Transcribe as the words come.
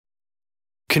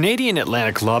Canadian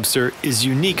Atlantic Lobster is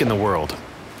unique in the world.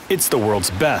 It's the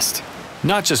world's best.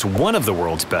 Not just one of the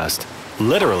world's best,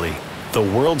 literally the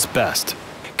world's best.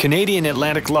 Canadian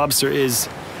Atlantic Lobster is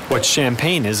what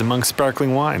champagne is among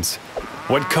sparkling wines,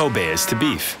 what Kobe is to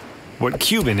beef, what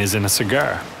Cuban is in a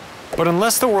cigar. But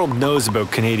unless the world knows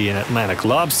about Canadian Atlantic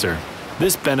Lobster,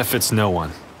 this benefits no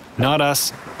one. Not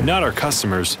us, not our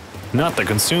customers, not the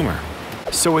consumer.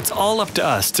 So it's all up to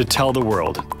us to tell the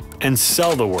world and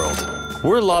sell the world.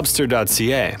 We're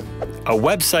Lobster.Ca, a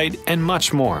website and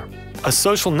much more, a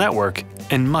social network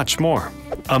and much more,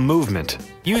 a movement.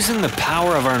 Using the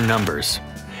power of our numbers,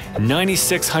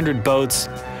 9,600 boats,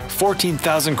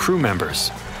 14,000 crew members,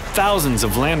 thousands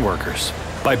of land workers.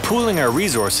 By pooling our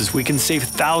resources, we can save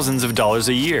thousands of dollars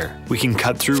a year. We can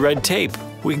cut through red tape.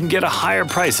 We can get a higher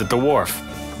price at the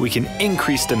wharf. We can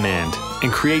increase demand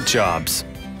and create jobs.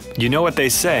 You know what they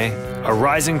say, a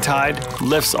rising tide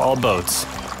lifts all boats.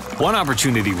 One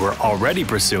opportunity we're already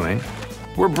pursuing,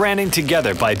 we're branding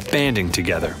together by banding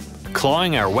together,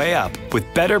 clawing our way up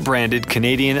with better branded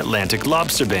Canadian Atlantic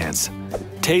Lobster bands.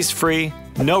 Taste-free,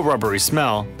 no rubbery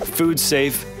smell, food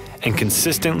safe, and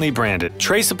consistently branded,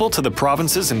 traceable to the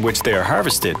provinces in which they are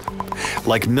harvested.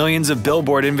 Like millions of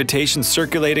billboard invitations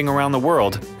circulating around the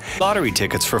world, lottery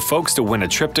tickets for folks to win a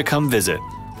trip to come visit.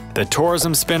 The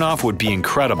tourism spin-off would be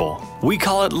incredible. We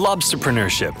call it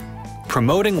Lobsterpreneurship,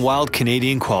 promoting wild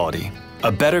Canadian quality,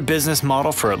 a better business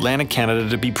model for Atlantic Canada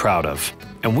to be proud of.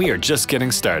 And we are just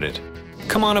getting started.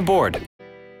 Come on aboard.